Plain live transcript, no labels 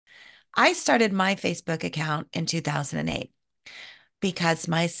I started my Facebook account in 2008 because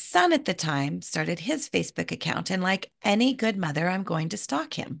my son at the time started his Facebook account. And like any good mother, I'm going to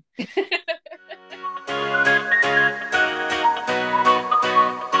stalk him.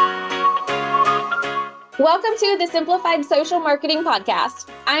 Welcome to the Simplified Social Marketing Podcast.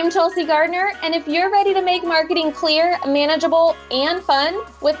 I'm Chelsea Gardner, and if you're ready to make marketing clear, manageable, and fun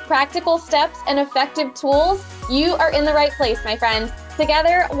with practical steps and effective tools, you are in the right place, my friend.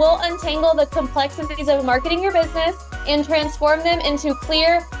 Together, we'll untangle the complexities of marketing your business and transform them into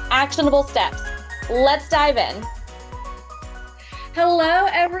clear, actionable steps. Let's dive in. Hello,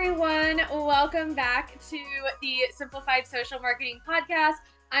 everyone. Welcome back to the Simplified Social Marketing Podcast.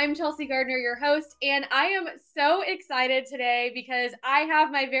 I'm Chelsea Gardner, your host, and I am so excited today because I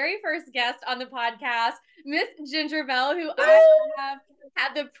have my very first guest on the podcast, Miss Ginger Bell, who I have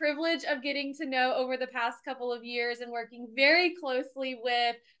had the privilege of getting to know over the past couple of years and working very closely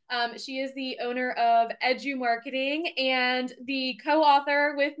with. She is the owner of Edu Marketing and the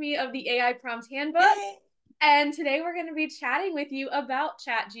co-author with me of the AI Prompt Handbook. And today we're going to be chatting with you about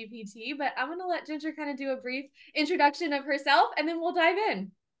ChatGPT, but I'm going to let Ginger kind of do a brief introduction of herself and then we'll dive in.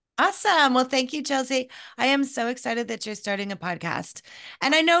 Awesome. Well, thank you, Chelsea. I am so excited that you're starting a podcast.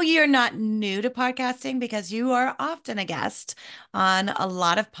 And I know you're not new to podcasting because you are often a guest on a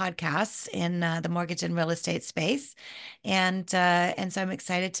lot of podcasts in the mortgage and real estate space. And so I'm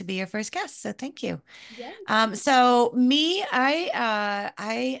excited to be your first guest. So thank you. Yes. I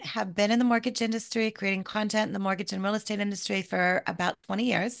have been in the mortgage industry, creating content in the mortgage and real estate industry for about 20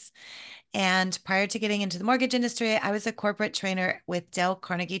 years. And prior to getting into the mortgage industry, I was a corporate trainer with Dale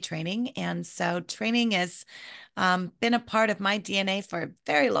Carnegie Training. And so training has been a part of my DNA for a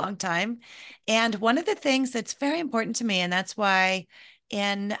very long time. And one of the things that's very important to me, and that's why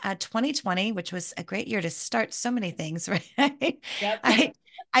in 2020, which was a great year to start so many things, right? Yep.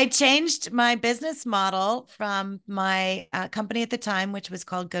 I changed my business model from my company at the time, which was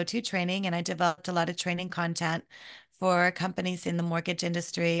called Go-To Training, and I developed a lot of training content for companies in the mortgage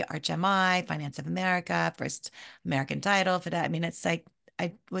industry, ArchMI, Finance of America, First American Title. For that, I mean, it's like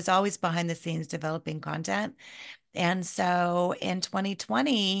I was always behind the scenes developing content. And so in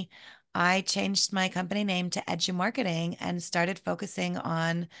 2020, I changed my company name to Edu Marketing and started focusing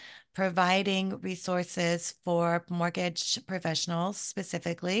on providing resources for mortgage professionals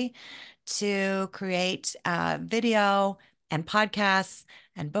specifically to create video and podcasts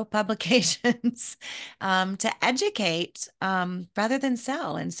and book publications to educate rather than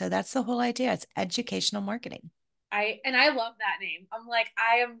sell. And so that's the whole idea. It's educational marketing. I love that name.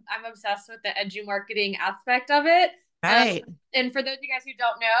 I'm obsessed with the Edu Marketing aspect of it. Um, Right. and for those of you guys who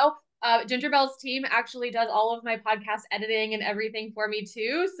don't know, Ginger Bell's team actually does all of my podcast editing and everything for me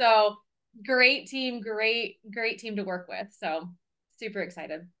too. So great team, great team to work with. So super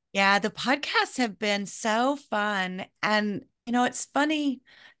excited. Yeah, the podcasts have been so fun. And, it's funny.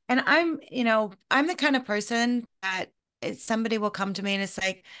 And I'm the kind of person that somebody will come to me and it's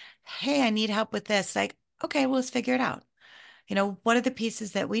like, hey, I need help with this. Like, okay, well, let's figure it out. What are the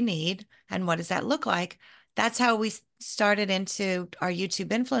pieces that we need and what does that look like? That's how we started into our YouTube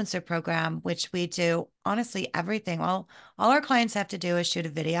influencer program, which we do honestly everything. All our clients have to do is shoot a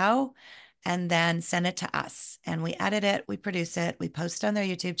video and then send it to us. And we edit it, we produce it, we post on their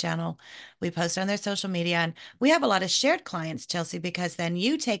YouTube channel, we post on their social media. And we have a lot of shared clients, Chelsea, because then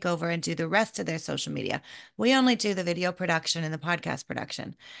you take over and do the rest of their social media. We only do the video production and the podcast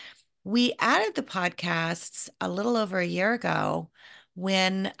production. We added the podcasts a little over a year ago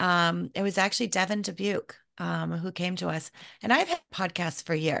when it was actually Devin Dubuque who came to us. And I've had podcasts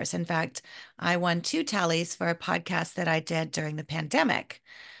for years. In fact, I won two tallies for a podcast that I did during the pandemic,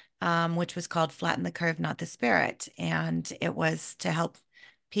 which was called Flatten the Curve, Not the Spirit. And it was to help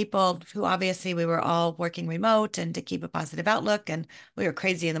people who obviously we were all working remote and to keep a positive outlook. And we were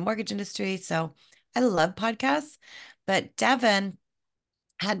crazy in the mortgage industry. So I love podcasts. But Devin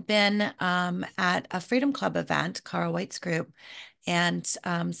had been at a Freedom Club event, Carl White's group, and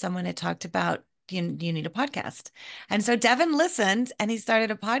someone had talked about you need a podcast. And so Devin listened and he started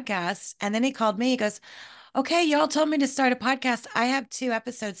a podcast. And then he called me. He goes, okay, y'all told me to start a podcast. I have two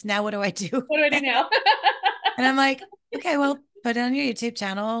episodes. Now what do I do? What do I do now? And I'm like, okay, well, put it on your YouTube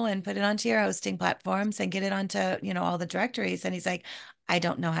channel and put it onto your hosting platforms and get it onto, all the directories. And he's like, I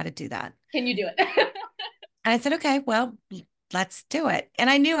don't know how to do that. Can you do it? And I said, okay, well, let's do it. And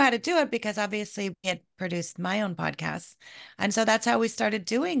I knew how to do it because obviously we had produced my own podcast. And so that's how we started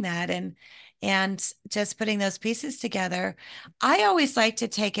doing that. And and just putting those pieces together. I always like to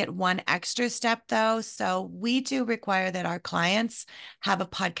take it one extra step though. So we do require that our clients have a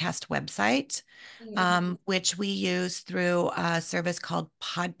podcast website, Mm-hmm. which we use through a service called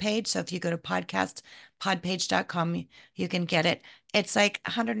Podpage. So if you go to podpage.com, you can get it. It's like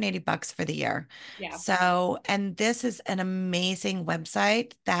 $180 for the year. Yeah. So, and this is an amazing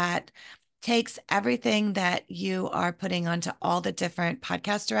website that takes everything that you are putting onto all the different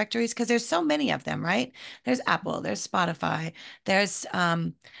podcast directories because there's so many of them, right? There's Apple, there's Spotify, there's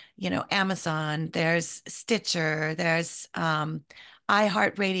Amazon, there's Stitcher, there's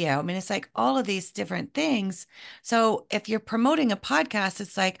iHeartRadio. I mean, it's like all of these different things. So if you're promoting a podcast,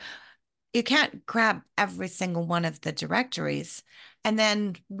 it's like you can't grab every single one of the directories. And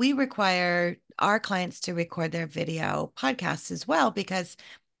then we require our clients to record their video podcasts as well, because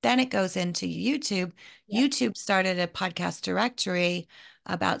then it goes into YouTube. Yep. YouTube started a podcast directory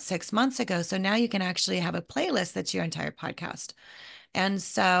about 6 months ago. So now you can actually have a playlist that's your entire podcast. And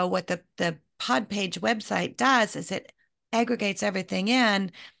so what the Podpage website does is it aggregates everything in.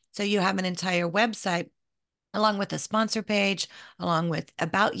 So you have an entire website along with a sponsor page, along with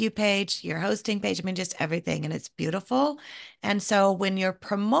about you page, your hosting page. I mean, just everything. And it's beautiful. And so when you're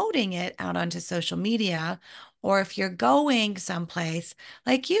promoting it out onto social media, or if you're going someplace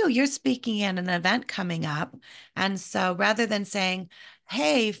like you're speaking in an event coming up. And so rather than saying,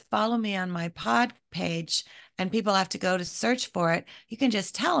 hey, follow me on my pod page, and people have to go to search for it, you can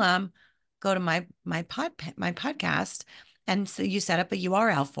just tell them, go to my podcast. And so you set up a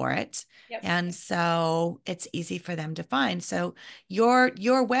URL for it, Yep. and so it's easy for them to find. So your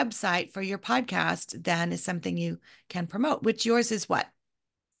website for your podcast then is something you can promote, which yours is what?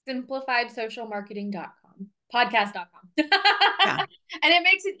 SimplifiedSocialMarketing.com, podcast.com. Yeah. And it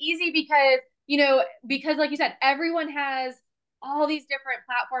makes it easy because like you said, everyone has all these different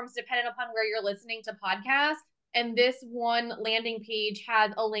platforms depending upon where you're listening to podcasts. And this one landing page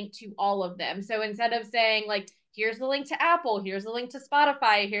has a link to all of them. So instead of saying like, here's the link to Apple, here's the link to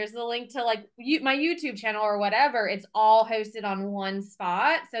Spotify, here's the link to like my YouTube channel or whatever, it's all hosted on one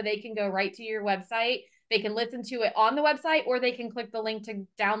spot. So they can go right to your website. They can listen to it on the website, or they can click the link to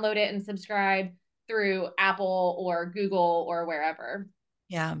download it and subscribe through Apple or Google or wherever.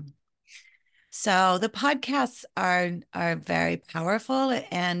 Yeah. So the podcasts are very powerful,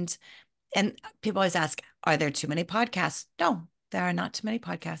 and people always ask, are there too many podcasts? No, there are not too many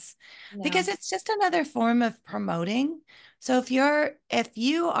podcasts, because No. it's just another form of promoting. So if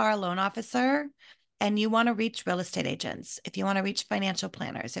you are a loan officer and you want to reach real estate agents, if you want to reach financial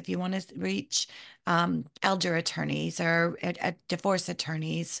planners, if you want to reach elder attorneys or divorce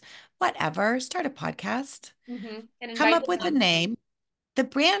attorneys, whatever, start a podcast, Mm-hmm. And come invite up them with a on. name. The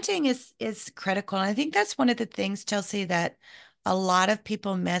branding is critical. And I think that's one of the things, Chelsea, that a lot of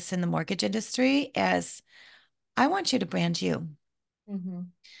people miss in the mortgage industry is, I want you to brand you. Mm-hmm.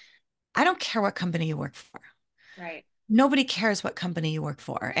 I don't care what company you work for. Right. Nobody cares what company you work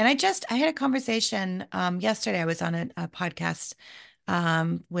for. And I had a conversation yesterday. I was on a podcast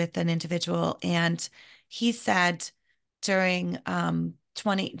with an individual, and he said during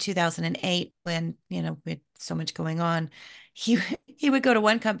 2008, when, we had so much going on, he he would go to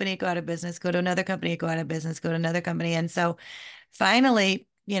one company, go out of business, go to another company, go out of business, go to another company. And so finally,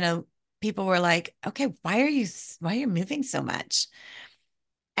 people were like, okay, why are you moving so much?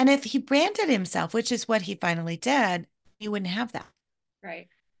 And if he branded himself, which is what he finally did, he wouldn't have that. Right.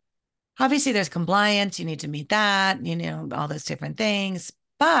 Obviously, there's compliance, you need to meet that, all those different things.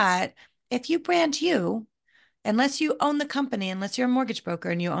 But if you brand you, unless you own the company, unless you're a mortgage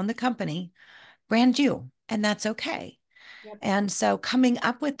broker and you own the company, brand you, and that's okay. Yep. And so coming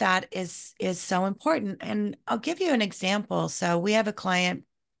up with that is so important. And I'll give you an example. So we have a client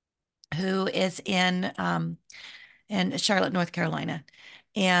who is in Charlotte, North Carolina.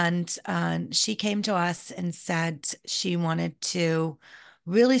 And she came to us and said she wanted to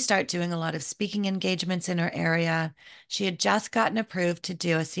really start doing a lot of speaking engagements in her area. She had just gotten approved to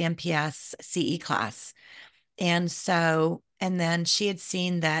do a CMPS CE class. And then she had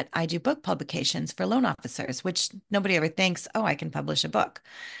seen that I do book publications for loan officers, which nobody ever thinks, oh, I can publish a book.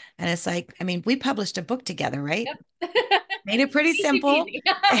 And it's like, I mean, we published a book together, right? Yep. Made it pretty Easy simple,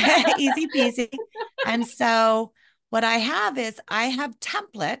 peasy. easy peasy. And so what I have is I have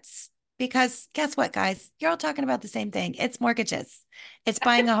templates, because guess what, guys? You're all talking about the same thing. It's mortgages. It's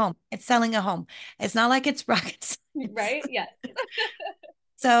buying a home. It's selling a home. It's not like it's rocket science. Right? Yes.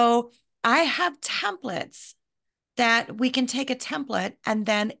 So I have templates that we can take a template and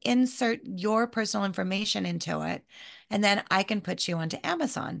then insert your personal information into it. And then I can put you onto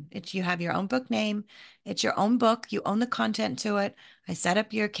Amazon. You have your own book name, it's your own book, you own the content to it. I set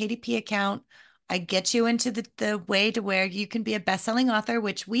up your KDP account. I get you into the way to where you can be a best-selling author,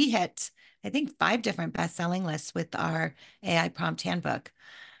 which we hit, I think, 5 different best-selling lists with our AI prompt handbook.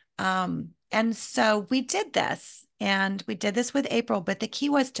 And so we did this, and we did this with April, but the key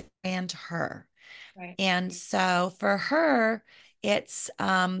was to brand her. Right. And so for her, it's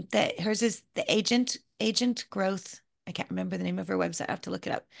that hers is the agent growth. I can't remember the name of her website. I have to look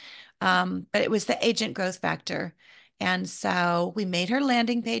it up. But it was the agent growth factor. And so we made her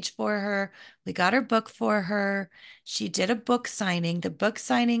landing page for her. We got her book for her. She did a book signing. The book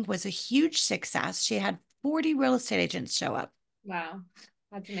signing was a huge success. She had 40 real estate agents show up. Wow.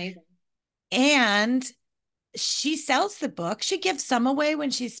 That's amazing. And she sells the book. She gives some away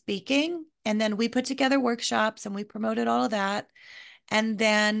when she's speaking. And then we put together workshops and we promoted all of that. And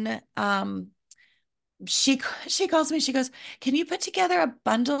then she calls me, she goes, "Can you put together a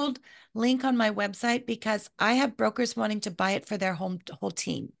bundled link on my website? Because I have brokers wanting to buy it for their whole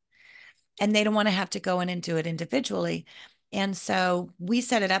team. And they don't want to have to go in and do it individually." And so we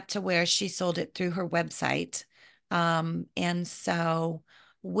set it up to where she sold it through her website. And so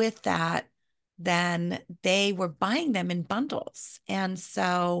with that, then they were buying them in bundles. And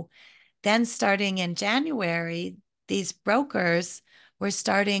so then starting in January, these brokers were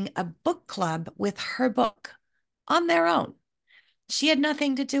starting a book club with her book on their own. She had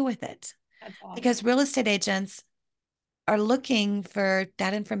nothing to do with it That's awesome. because real estate agents are looking for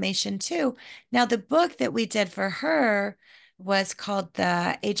that information too. Now, the book that we did for her was called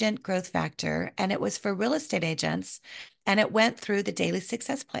The Agent Growth Factor, and it was for real estate agents, and it went through the daily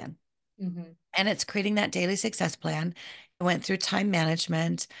success plan. Mm-hmm. And it's creating that daily success plan. It went through time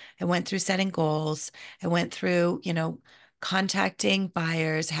management. It went through setting goals. It went through, contacting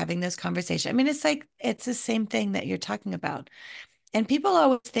buyers, having this conversation. I mean, it's like, it's the same thing that you're talking about. And people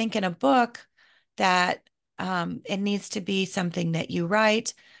always think in a book that it needs to be something that you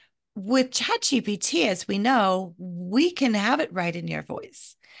write. With ChatGPT, as we know, we can have it right in your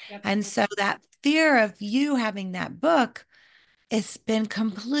voice. Yep. And so that fear of you having that book, it's been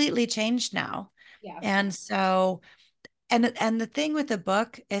completely changed now. Yeah. And so, and the thing with the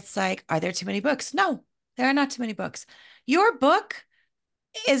book, it's like, are there too many books? No, there are not too many books. Your book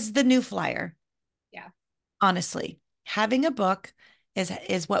is the new flyer, Yeah. honestly. Having a book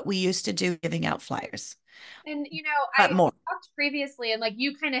is what we used to do, giving out flyers, And but I more. talked previously, and like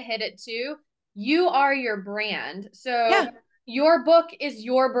you kind of hit it too. You are your brand. So Yeah, your book is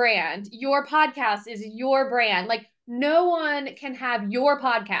your brand. Your podcast is your brand. Like no one can have your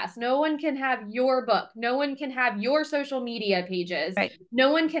podcast. No one can have your book. No one can have your social media pages. right,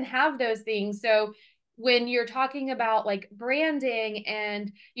 No one can have those things. So when you're talking about like branding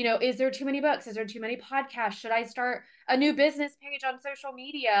and, is there too many books? Is there too many podcasts? Should I start a new business page on social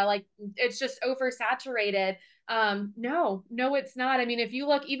media? Like it's just oversaturated. No, it's not. I mean, if you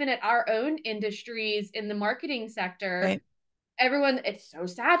look even at our own industries in the marketing sector, right. everyone, it's so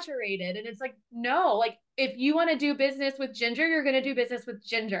saturated. And it's like, no, like if you want to do business with Ginger, you're going to do business with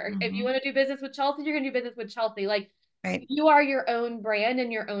Ginger. If you Mm-hmm. want to do business with Chelsea, you're going to do business with Chelsea. Like Right. you are your own brand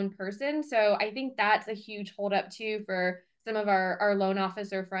and your own person. So I think that's a huge holdup too for some of our loan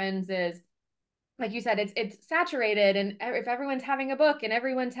officer friends is like you said, it's saturated. And if everyone's having a book and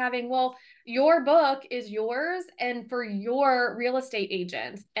everyone's having, well, your book is yours and for your real estate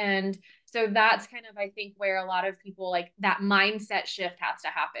agents. And so that's kind of, I think, where a lot of people like that mindset shift has to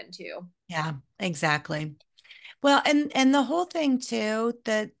happen too. Yeah, exactly. Well, and the whole thing too,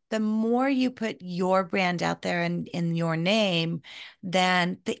 the more you put your brand out there and in your name,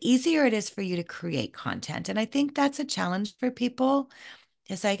 then the easier it is for you to create content. And I think that's a challenge for people.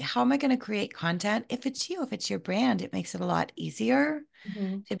 It's like, how am I going to create content? If it's you, if it's your brand, it makes it a lot easier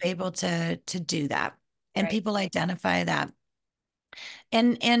Mm-hmm. to be able to do that. And Right. people identify that.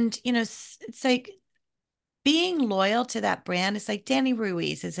 And it's like being loyal to that brand. It's like Danny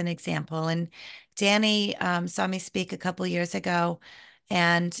Ruiz is an example. And Danny saw me speak a couple of years ago,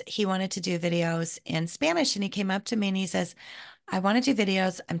 and he wanted to do videos in Spanish. And he came up to me and he says, "I want to do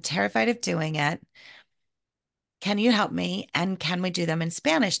videos. I'm terrified of doing it. Can you help me? And can we do them in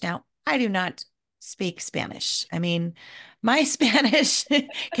Spanish?" Now, I do not speak Spanish. I mean, my Spanish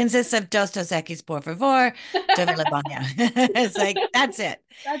consists of dos Equis, por favor, dove la baña. It's like, that's it.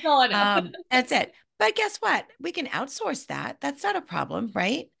 That's all I know. That's it. But guess what? We can outsource that. That's not a problem,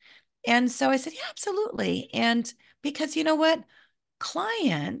 right? And so I said, yeah, absolutely. And because you know what?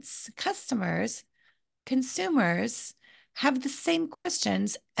 Clients, customers, consumers have the same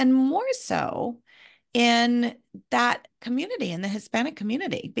questions and more so in that community, in the Hispanic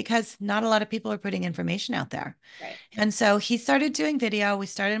community, because not a lot of people are putting information out there. Right. And so he started doing video. We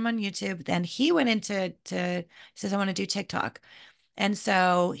started him on YouTube. Then he went into he says, I want to do TikTok. And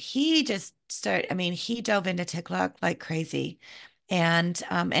so he just started, I mean, he dove into TikTok like crazy. And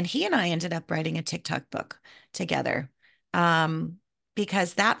he and I ended up writing a TikTok book together. Um,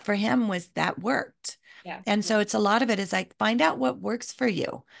 because that for him was that worked. Yeah. And so it's a lot of it is like find out what works for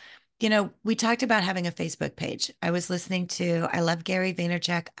you. We talked about having a Facebook page. I love Gary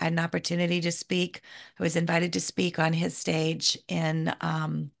Vaynerchuk. I had an opportunity to speak. I was invited to speak on his stage in,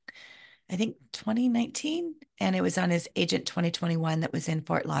 I think 2019, and it was on his Agent 2021 that was in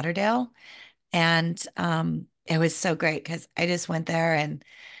Fort Lauderdale. And it was so great because I just went there and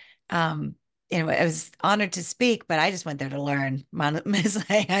um, I was honored to speak, but I just went there to learn. I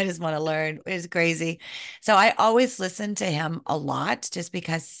just want to learn. It was crazy. So I always listen to him a lot just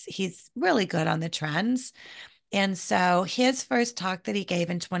because he's really good on the trends. And so his first talk that he gave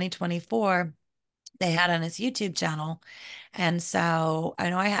in 2024, they had on his YouTube channel. And so I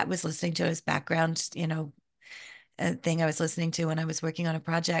know was listening to his background, a thing I was listening to when I was working on a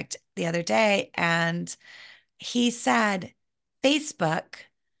project the other day. And he said, Facebook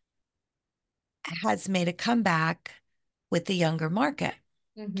has made a comeback with the younger market.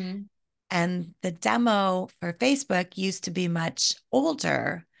 Mm-hmm. And the demo for Facebook used to be much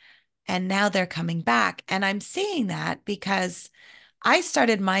older, and now they're coming back. And I'm seeing that because I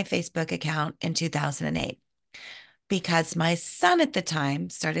started my Facebook account in 2008 because my son at the time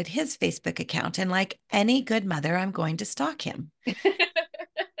started his Facebook account. And like any good mother, I'm going to stalk him.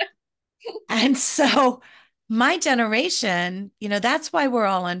 And so my generation, that's why we're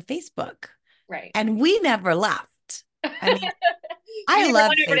all on Facebook. Right. And we never left. I mean, You I never love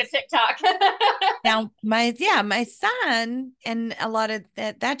went over to Facebook. TikTok. Now, my son and a lot of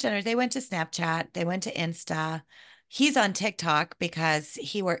that generation, they went to Snapchat, they went to Insta. He's on TikTok because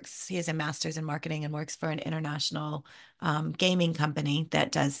he has a master's in marketing and works for an international gaming company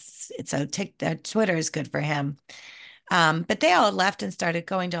that does it. So Twitter is good for him. But they all left and started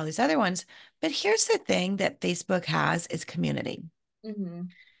going to all these other ones. But here's the thing that Facebook has is community. Mm-hmm.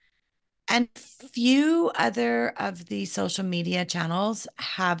 And few other of the social media channels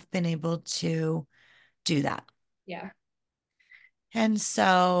have been able to do that. Yeah. And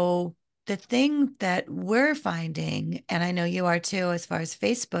so the thing that we're finding, and I know you are too, as far as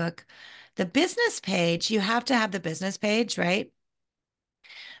Facebook, the business page, you have to have the business page, right?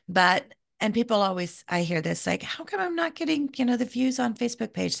 And people always, I hear this like, how come I'm not getting, the views on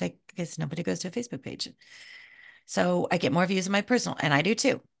Facebook page? Like, because nobody goes to a Facebook page. So I get more views on my personal, and I do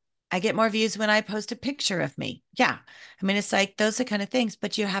too. I get more views when I post a picture of me. Yeah. I mean, it's like those are kind of things,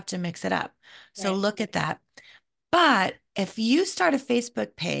 but you have to mix it up. So Right. look at that. But if you start a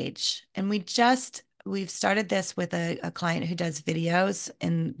Facebook page, and we've started this with a client who does videos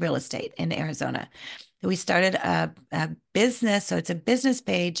in real estate in Arizona. We started a business. So it's a business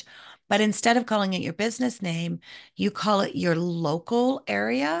page, but instead of calling it your business name, you call it your local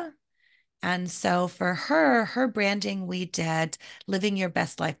area. And so for her branding, we did living your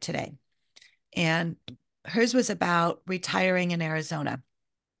best life today. And hers was about retiring in Arizona.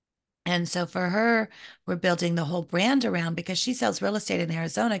 And so for her, we're building the whole brand around because she sells real estate in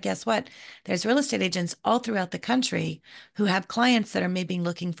Arizona. Guess what? There's real estate agents all throughout the country who have clients that are maybe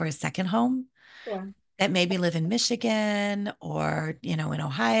looking for a second home Sure. that maybe live in Michigan or, in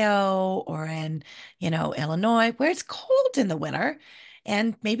Ohio or in, Illinois, where it's cold in the winter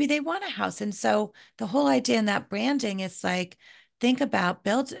and maybe they want a house. And so the whole idea in that branding is like, think about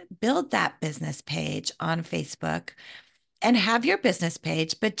build that business page on Facebook and have your business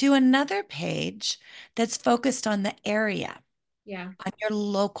page, but do another page that's focused on the area, Yeah. on your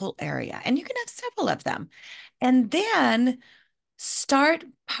local area. And you can have several of them. And then start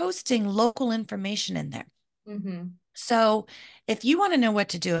posting local information in there. Mm-hmm. So if you want to know what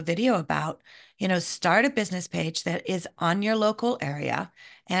to do a video about, start a business page that is on your local area.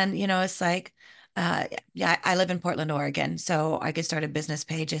 And, it's like, yeah, I live in Portland, Oregon. So I could start a business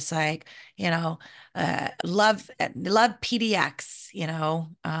page. It's like, love PDX,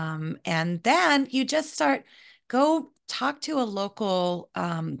 and then you just go talk to a local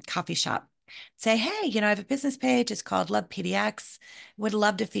coffee shop. Say, hey, I have a business page. It's called Love PDX. Would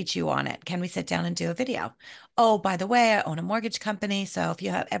love to feature you on it. Can we sit down and do a video? Oh, by the way, I own a mortgage company. So if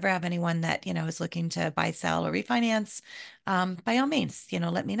you ever have anyone that, is looking to buy, sell, or refinance, by all means,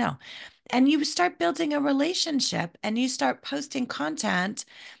 let me know. And you start building a relationship and you start posting content.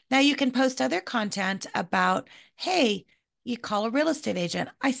 Now you can post other content about, hey, You call a real estate agent.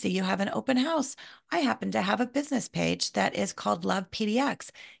 I see you have an open house. I happen to have a business page that is called Love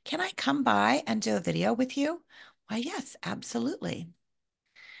PDX. Can I come by and do a video with you? Why, yes, absolutely.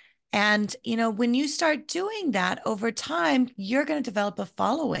 And, when you start doing that over time, you're going to develop a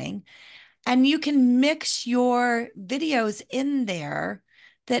following and you can mix your videos in there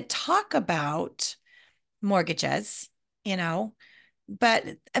that talk about mortgages, you know, but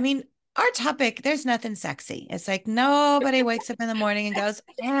I mean, our topic, there's nothing sexy. It's like nobody wakes up in the morning and goes,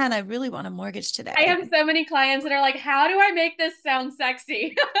 man, I really want a mortgage I today. have so many clients that are like, how do I make this sound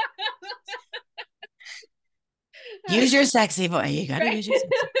sexy? Use your sexy voice. You got to Right. use your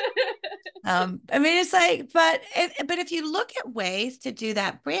sexy. I mean, it's like, but if you look at ways to do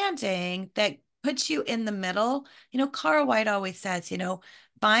that branding that puts you in the middle, Cara White always says,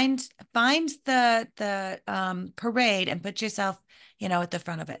 find the parade and put yourself, at the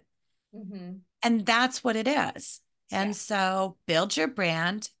front of it. Mm-hmm. And that's what it is. Yeah. And so build your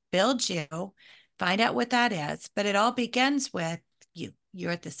brand, build you, find out what that is. But it all begins with you.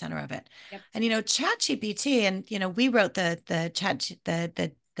 You're at the center of it. Yep. And ChatGPT, and we wrote the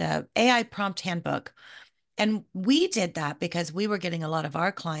AI prompt handbook. And we did that because we were getting a lot of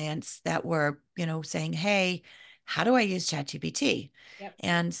our clients that were, saying, hey, how do I use ChatGPT? Yep.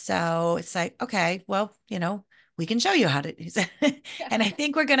 And so it's like, okay, well, we can show you how to use it. Yeah. And I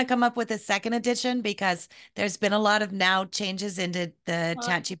think we're going to come up with a second edition because there's been a lot of now changes into the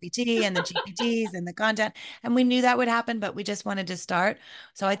ChatGPT and the GPTs and the content. And we knew that would happen, but we just wanted to start.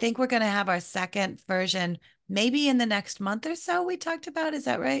 So I think we're going to have our second version maybe in the next month or so, we talked about. Is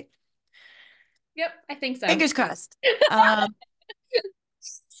that right? Yep. I think so. Fingers crossed. Um,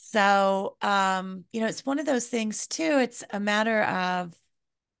 it's one of those things too. It's a matter of,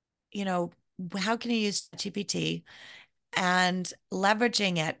 you know, how can you use GPT and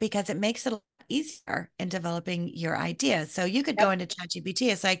leveraging it because it makes it a lot easier in developing your ideas. So you could go Yep. into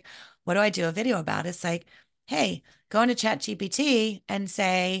ChatGPT. It's like, what do I do a video about? It's like, hey, go into ChatGPT and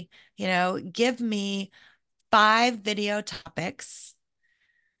say, give me 5 video topics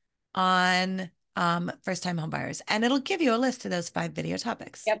on first time home buyers. And it'll give you a list of those 5 video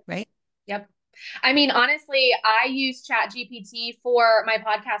topics, Yep. right? Yep. I mean, honestly, I use ChatGPT for my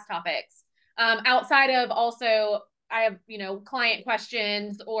podcast topics. Outside of also, I have, client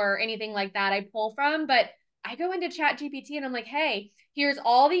questions or anything like that I pull from, but I go into ChatGPT and I'm like, hey, here's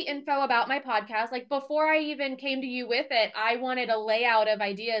all the info about my podcast. Like before I even came to you with it, I wanted a layout of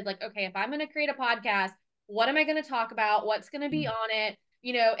ideas like, okay, if I'm going to create a podcast, what am I going to talk about? What's going to be on it?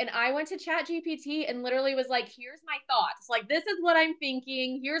 And I went to Chat GPT and literally was like, here's my thoughts. Like, this is what I'm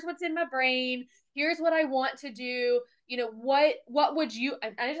thinking. Here's what's in my brain. Here's what I want to do. What would you,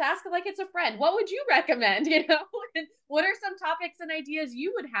 I just ask it like it's a friend. What would you recommend? What are some topics and ideas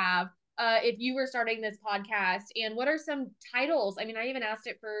you would have if you were starting this podcast? And what are some titles? I mean, I even asked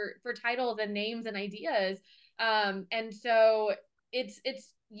it for titles and names and ideas. And so it's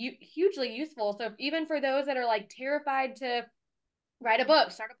hugely useful. So even for those that are like terrified to write a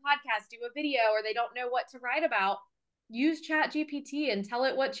book, start a podcast, do a video, or they don't know what to write about, use Chat GPT and tell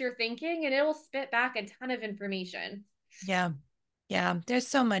it what you're thinking, and it will spit back a ton of information. Yeah. Yeah. There's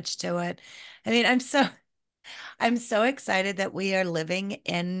so much to it. I mean, I'm so excited that we are living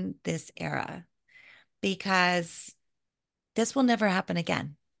in this era because this will never happen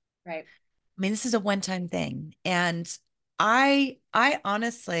again. Right. I mean, this is a one-time thing. And I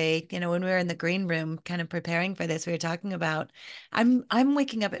honestly, when we were in the green room kind of preparing for this, we were talking about I'm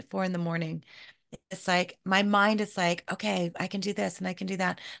waking up at 4 in the morning. It's like my mind is like, okay, I can do this and I can do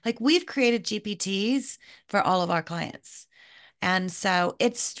that. Like we've created GPTs for all of our clients. And so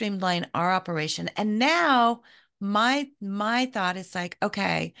it's streamlined our operation. And now my thought is like,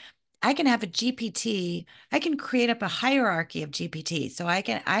 okay, I can have a GPT. I can create up a hierarchy of GPT. So I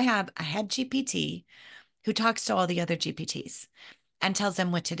have a head GPT who talks to all the other GPTs and tells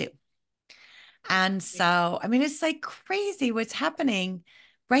them what to do. And so, I mean, it's like crazy what's happening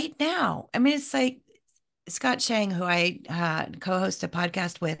right now. I mean, it's like Scott Shang, who I co-host a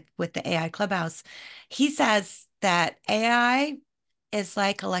podcast with the AI Clubhouse, he says that AI is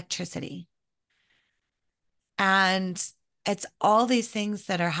like electricity. And it's all these things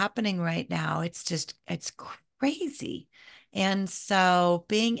that are happening right now. It's crazy. And so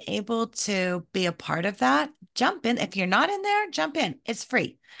being able to be a part of that, jump in. If you're not in there, jump in. It's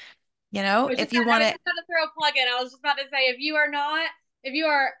free. If you I want was to, just about to throw a plug in. I was just about to say, if you are not If you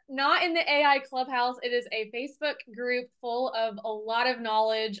are not in the AI Clubhouse, it is a Facebook group full of a lot of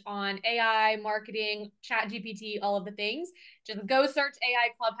knowledge on AI, marketing, chat GPT, all of the things. Just go search AI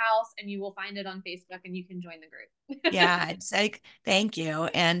Clubhouse and you will find it on Facebook and you can join the group. Yeah, it's like, thank you.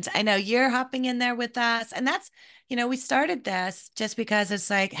 And I know you're hopping in there with us. And that's, we started this just because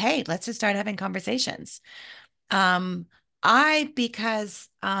it's like, hey, let's just start having conversations. Um, because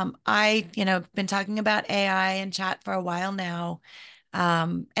been talking about AI and chat for a while now.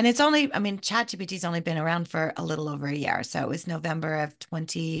 And it's only, I mean, ChatGPT's only been around for a little over a year. So it was November of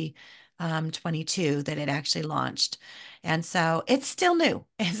 2022 that it actually launched. And so it's still new.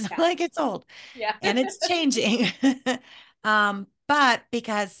 It's not Yeah. like it's old Yeah. and it's changing. But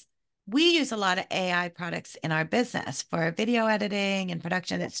because we use a lot of AI products in our business for video editing and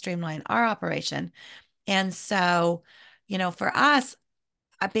production that streamline our operation. And so, for us,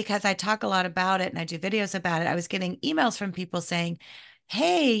 because I talk a lot about it and I do videos about it, I was getting emails from people saying,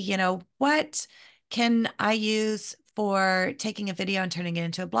 hey, what can I use for taking a video and turning it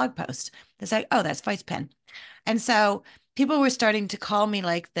into a blog post? It's like, oh, that's VoicePen. And so people were starting to call me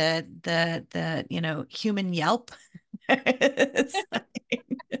like the human Yelp.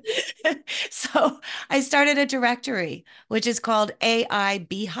 So I started a directory, which is called AI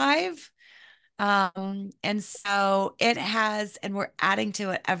Beehive. And so it has, and we're adding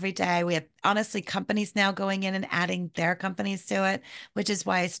to it every day. We have honestly companies now going in and adding their companies to it, which is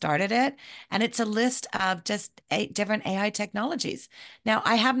why I started it. And it's a list of just different AI technologies. Now,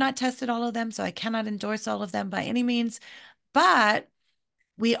 I have not tested all of them, so I cannot endorse all of them by any means, but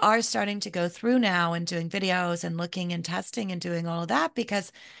we are starting to go through now and doing videos and looking and testing and doing all of that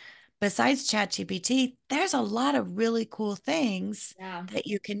because besides ChatGPT, there's a lot of really cool things Yeah. that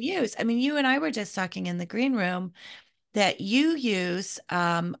you can use. I mean, you and I were just talking in the green room that you use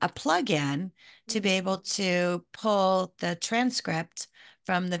a plugin to be Mhm. able to pull the transcript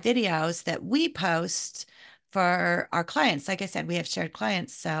from the videos that we post for our clients. Like I said, we have shared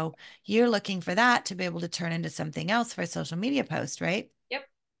clients. So you're looking for that to be able to turn into something else for a social media post, right? Yep.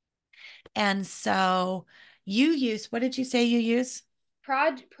 And so you use, what did you say you use?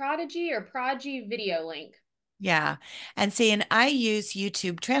 Prodigy or Prodigy video link. Yeah. And see, and I use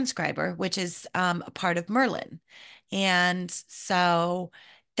YouTube Transcriber, which is a part of Merlin. And so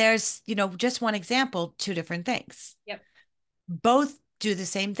there's, just one example, two different things. Yep. Both do the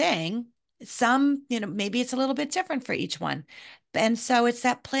same thing. Some, maybe it's a little bit different for each one. And so it's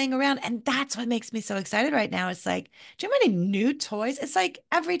that playing around. And that's what makes me so excited right now. It's like, do you have any new toys? It's like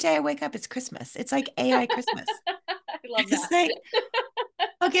every day I wake up, it's Christmas. It's like AI Christmas. I love It's that. like,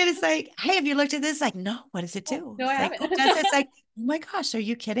 okay, it's like, hey, have you looked at this? Like, no, what does it Oh, do? no, I It's like, haven't. oh, it does it? It's like, oh my gosh, are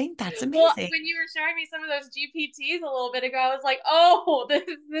you kidding? That's Well, amazing. when you were showing me some of those GPTs a little bit ago, I was like, oh, this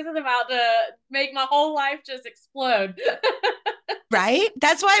is about to make my whole life just explode. Right?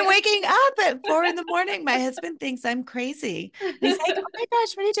 That's why I'm waking up at 4 in the morning. My husband thinks I'm crazy. And he's like, oh my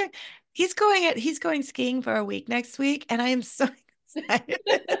gosh, what are you doing? He's going skiing for a week next week. And I am so excited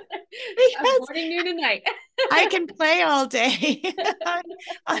because Morning, noon, and night. I can play all day on,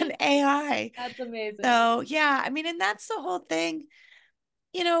 on AI. That's amazing. So yeah, I mean, and that's the whole thing,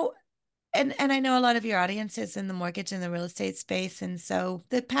 you know, and I know a lot of your audience is in the mortgage and the real estate space. And so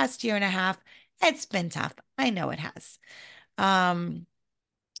the past year and a half, it's been tough. I know it has. Um,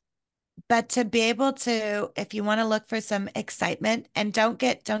 but to be able to, if you want to look for some excitement and don't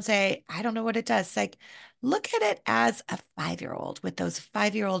say, I don't know what it does. Like, look at it as a 5-year-old with those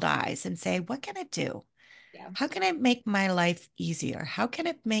 5-year-old eyes and say, what can it do? Yeah. How can I make my life easier? How can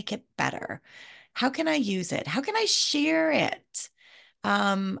it make it better? How can I use it? How can I share it?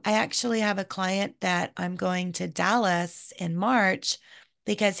 I actually have a client that I'm going to Dallas in March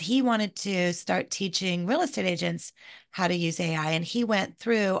because he wanted to start teaching real estate agents how to use AI. And he went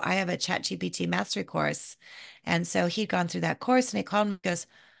through, I have a ChatGPT mastery course. And so he'd gone through that course and he called me and goes,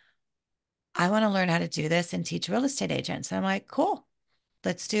 I want to learn how to do this and teach real estate agents. And I'm like, cool,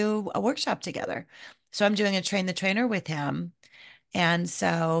 let's do a workshop together. So I'm doing a train the trainer with him. And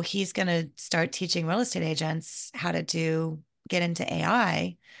so he's going to start teaching real estate agents how to get into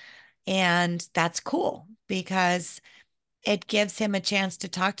AI. And that's cool because it gives him a chance to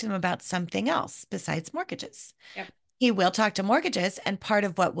talk to them about something else besides mortgages. Yep. He will talk to mortgages. And part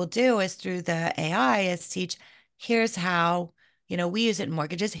of what we'll do is through the AI is teach, here's how, we use it in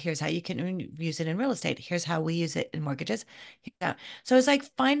mortgages. Here's how you can use it in real estate. Here's how we use it in mortgages. Yeah. So it's like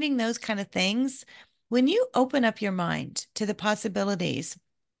finding those kind of things. When you open up your mind to the possibilities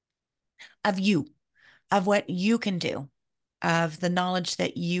of you, of what you can do, of the knowledge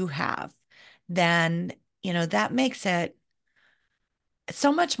that you have, then, that makes it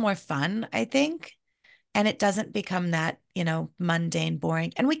so much more fun, I think. and it doesn't become that, mundane,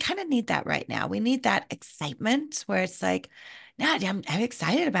 boring. And we kind of need that right now. We need that excitement where it's like, no, I'm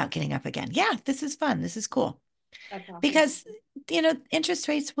excited about getting up again. Yeah, this is fun. This is cool. That's awesome. Because, interest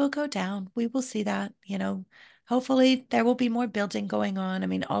rates will go down. We will see that, hopefully there will be more building going on. I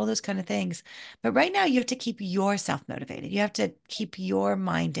mean, all those kind of things. But right now you have to keep yourself motivated. You have to keep your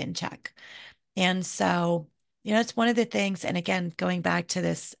mind in check. And so, it's one of the things. And again, going back to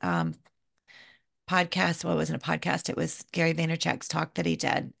this podcast, well, it wasn't a podcast, it was Gary Vaynerchuk's talk that he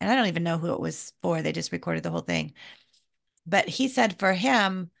did. And I don't even know who it was for. They just recorded the whole thing. But he said for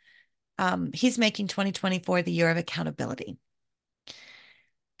him, he's making 2024 the year of accountability.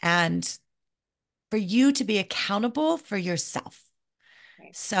 And for you to be accountable for yourself.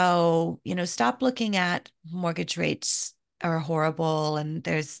 Right. So, stop looking at mortgage rates are horrible and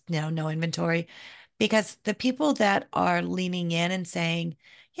there's, no inventory, because the people that are leaning in and saying,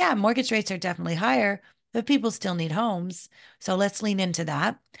 yeah, mortgage rates are definitely higher, but people still need homes. So let's lean into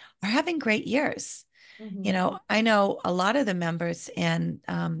that, are having great years. Mm-hmm. I know a lot of the members in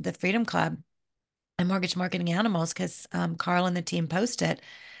the Freedom Club and Mortgage Marketing Animals, because Carl and the team post it,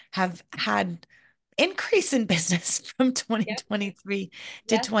 have had increase in business from Yep. 2023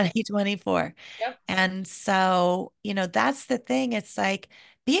 to Yes. 2024. Yep. And so, that's the thing. It's like,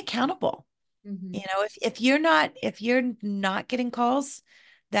 be accountable. Mm-hmm. If you're not getting calls,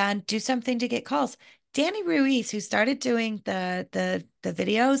 then do something to get calls. Danny Ruiz, who started doing the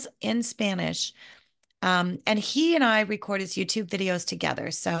videos in Spanish, and he and I record his YouTube videos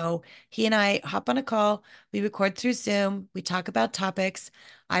together. So he and I hop on a call, we record through Zoom, we talk about topics,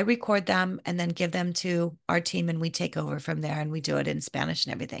 I record them and then give them to our team and we take over from there and we do it in Spanish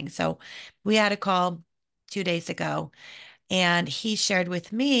and everything. So we had a call 2 days ago and he shared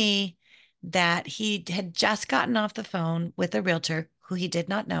with me that he had just gotten off the phone with a realtor who he did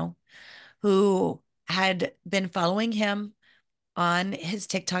not know, who had been following him on his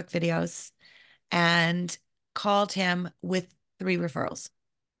TikTok videos and called him with 3 referrals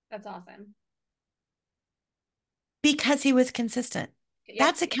That's awesome. because he was consistent. Yep.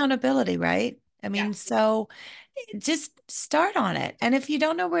 That's accountability, right? I Yeah. mean, so just start on it. And if you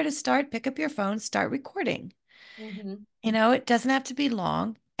don't know where to start, pick up your phone, start recording. Mm-hmm. It doesn't have to be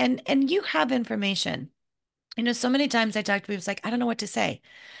long. And you have information. So many times I talk to people, it's like, I don't know what to say.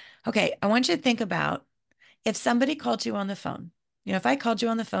 Okay, I want you to think about if somebody called you on the phone. If I called you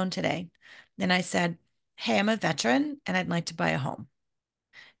on the phone today and I said, hey, I'm a veteran and I'd like to buy a home.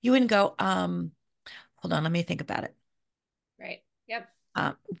 You wouldn't go, hold on, let me think about it. Right. Yep.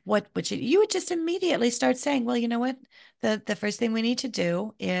 Uh, what would you would just immediately start saying, well, you know what? The first thing we need to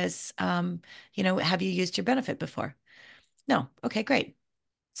do is, have you used your benefit before? No. Okay, great.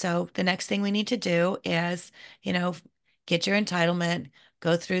 So the next thing we need to do is, you know, get your entitlement,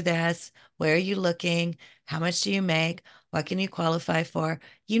 go through this. Where are you looking? How much do you make? What can you qualify for?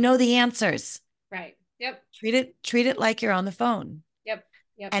 You know the answers. Right. Yep. Treat it like you're on the phone Yep.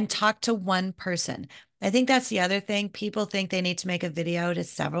 Yep. and talk to one person. I think that's the other thing. People think they need to make a video to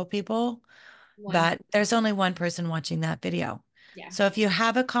several people, One. but there's only one person watching that video. Yeah. So if you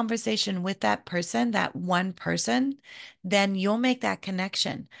have a conversation with that person, that one person, then you'll make that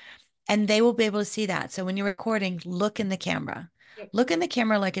connection and they will be able to see that. So when you're recording, look in the camera. Yep. Look in the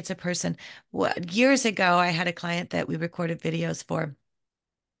camera like it's a person. Years ago, I had a client that we recorded videos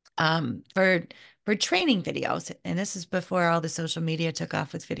um, for for training videos, and this is before all the social media took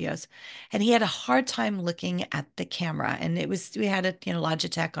off with videos. And he had a hard time looking at the camera, and we had a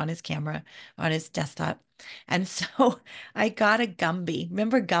Logitech on his camera on his desktop, and so I got a Gumby.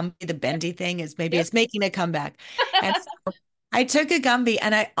 Remember Gumby, the Yep. bendy thing is maybe Yep. it's making a comeback, and so I took a Gumby,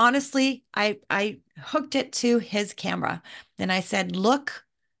 and I honestly I hooked it to his camera, and I said, "Look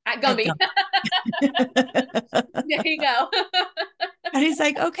At at Gumby. Gumby." There you go. And he's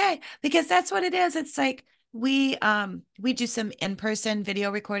like, okay, because that's what it is. It's like we do some in-person video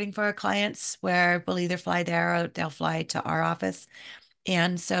recording for our clients where we'll either fly there or they'll fly to our office.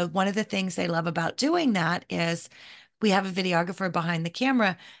 And so one of the things they love about doing that is we have a videographer behind the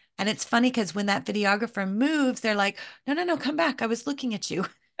camera. And it's funny because when that videographer moves, they're like, no, no, no, come back. I was looking at you.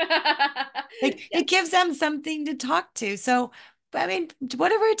 Like Yeah. it gives them something to talk to. So, I mean,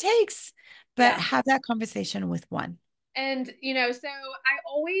 whatever it takes, but Yeah. have that conversation with one. And so I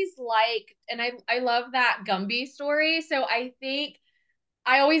always like, and I love that Gumby story. So I think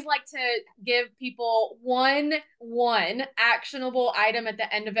I always like to give people one actionable item at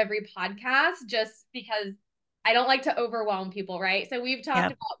the end of every podcast, just because I don't like to overwhelm people, right? So we've talked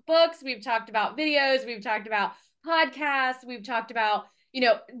Yeah. about books, we've talked about videos, we've talked about podcasts, we've talked about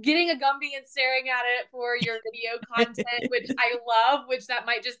getting a Gumby and staring at it for your video content, which I love, which that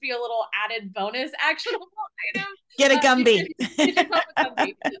might just be a little added bonus actionable item. Get a Gumby. Get yourself a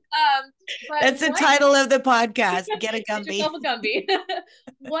Gumby. That's the title of the podcast. Get a Gumby. Get yourself a Gumby.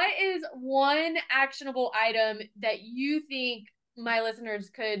 What is one actionable item that you think my listeners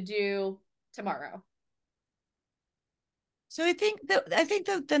could do tomorrow? So I think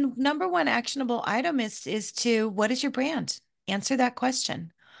the number one actionable item is to, what is your brand? Answer that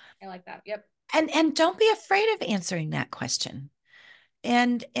question. I like that. Yep. And don't be afraid of answering that question.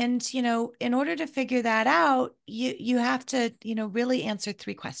 And in order to figure that out, you have to, really answer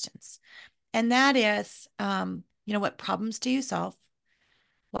three questions. And that is, what problems do you solve?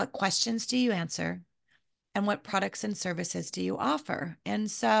 What questions do you answer? And what products and services do you offer? And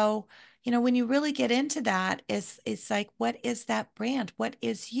so, when you really get into that, it's like, what is that brand? What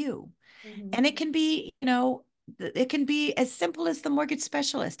is you? Mm-hmm. And it can be, it can be as simple as the mortgage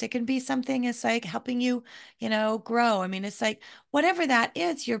specialist. It can be something as like helping you, grow. I mean, it's like whatever that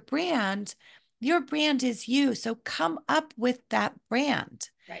is, your brand is you. So come up with that brand.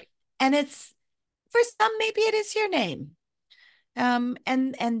 Right. And it's, for some, maybe it is your name. And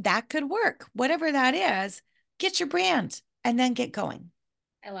that could work. Whatever that is, get your brand and then get going.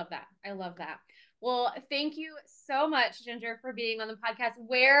 I love that. I love that. Well, thank you so much, Ginger, for being on the podcast.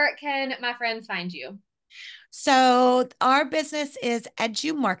 Where can my friends find you? So our business is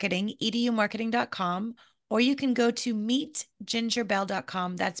edumarketing, edumarketing.com, or you can go to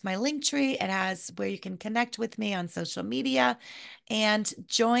meetgingerbell.com. That's my link tree. It has where you can connect with me on social media and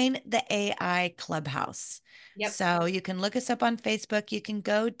join the AI Clubhouse. Yep. So you can look us up on Facebook. You can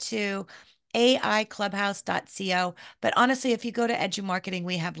go to aiclubhouse.co. But honestly, if you go to edumarketing,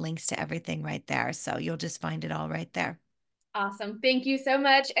 we have links to everything right there. So you'll just find it all right there. Awesome. Thank you so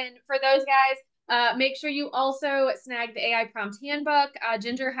much. And for those guys, make sure you also snag the AI Prompt Handbook.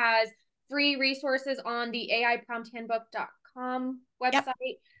 Ginger has free resources on the aiprompthandbook.com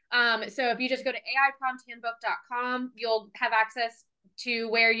website. Yep. So if you just go to aiprompthandbook.com, you'll have access to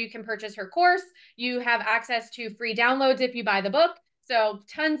where you can purchase her course. You have access to free downloads if you buy the book. So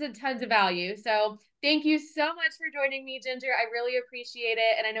tons and tons of value. So thank you so much for joining me, Ginger. I really appreciate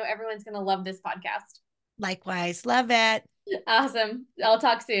it. And I know everyone's going to love this podcast. Likewise. Love it. Awesome. I'll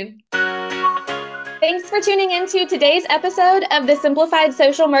talk soon. Thanks for tuning into today's episode of the Simplified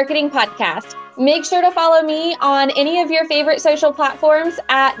Social Marketing Podcast. Make sure to follow me on any of your favorite social platforms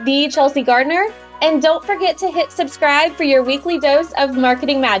at The Chelsea Gardner. And don't forget to hit subscribe for your weekly dose of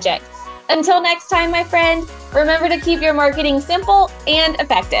marketing magic. Until next time, my friend, remember to keep your marketing simple and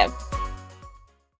effective.